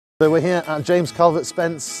So we're here at James Calvert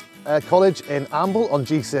Spence College in Amble on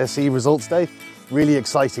GCSE results day. Really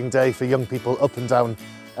exciting day for young people up and down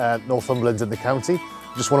Northumberland and the county.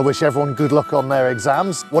 Just want to wish everyone good luck on their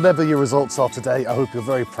exams. Whatever your results are today, I hope you're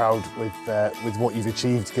very proud with what you've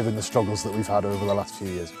achieved given the struggles that we've had over the last few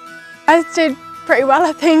years. I did pretty well,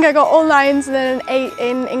 I think. I got all 9s and then an 8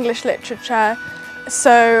 in English literature.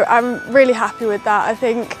 So I'm really happy with that. I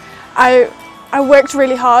think I worked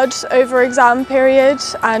really hard over exam period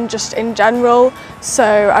and just in general.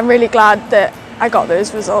 So I'm really glad that I got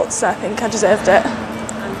those results. I think I deserved it.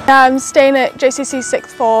 I'm staying at GCSE 6th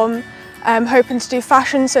form. I'm hoping to do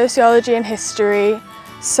fashion, sociology and history.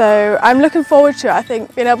 So I'm looking forward to it. I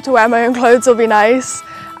think being able to wear my own clothes will be nice,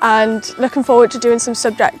 and looking forward to doing some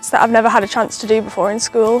subjects that I've never had a chance to do before in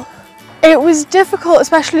school. It was difficult,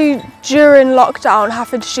 especially during lockdown,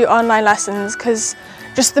 having to do online lessons, because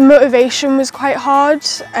just the motivation was quite hard,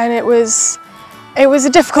 and it was a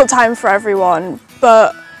difficult time for everyone.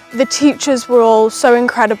 But the teachers were all so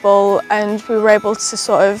incredible and we were able to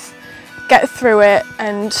sort of get through it,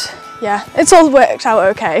 and yeah, it's all worked out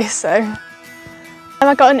okay. So. And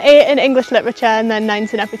I got an 8 in English literature and then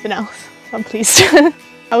 9s in everything else, so I'm pleased.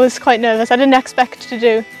 I was quite nervous. I didn't expect to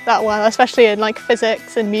do that well, especially in like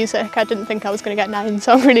physics and music. I didn't think I was going to get 9,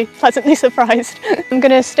 so I'm really pleasantly surprised. I'm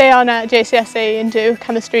going to stay on at GCSE and do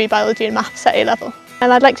chemistry, biology and maths at A level.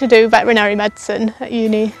 And I'd like to do veterinary medicine at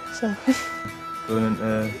uni. So. Going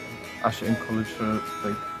into Ashton College for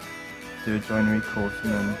do a joinery course,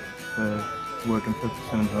 and then for working for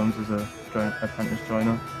Sun & Homes as a apprentice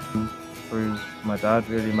joiner. Through my dad,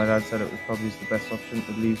 really. My dad said it was probably the best option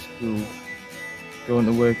to leave school, go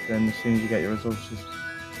into work, then as soon as you get your results just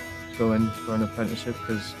go in for an apprenticeship,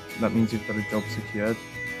 because that means you've got a job secured,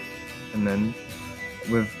 and then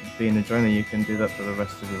with being a joiner you can do that for the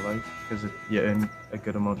rest of your life because you earn a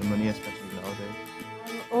good amount of money, especially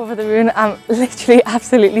nowadays. Over the moon. I'm literally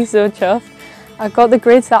absolutely so chuffed. I got the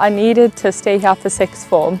grades that I needed to stay here for 6th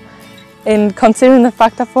form, and considering the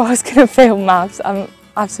fact I thought I was going to fail maths, I'm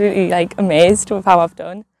absolutely amazed with how I've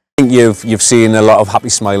done. I think you've seen a lot of happy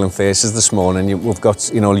smiling faces this morning. We've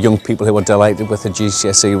got young people who are delighted with the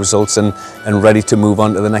GCSE results and ready to move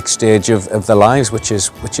on to the next stage of their lives, which is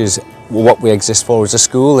what we exist for as a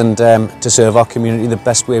school, and to serve our community the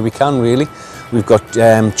best way we can, really. We've got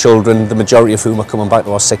children, the majority of whom are coming back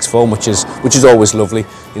to our 6th form, which is always lovely.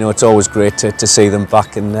 It's always great to see them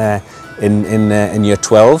back in year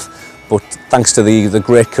 12. But thanks to the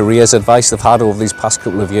great careers advice they've had over these past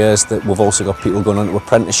couple of years, that we've also got people going on to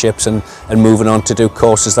apprenticeships and moving on to do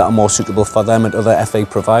courses that are more suitable for them at other FA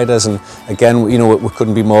providers. And again, we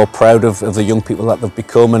couldn't be more proud of the young people that they've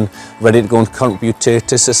become and ready to go and contribute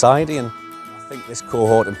to society. And I think this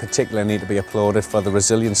cohort in particular need to be applauded for the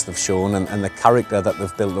resilience they've shown and the character that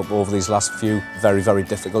they've built up over these last few very, very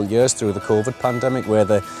difficult years through the COVID pandemic, where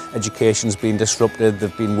the education's been disrupted,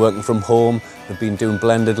 they've been working from home, they've been doing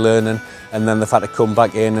blended learning, and then they've had to come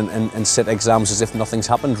back in and sit exams as if nothing's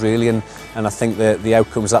happened, really. And I think the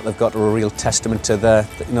outcomes that they've got are a real testament to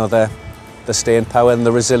their staying power and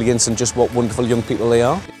the resilience and just what wonderful young people they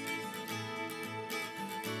are.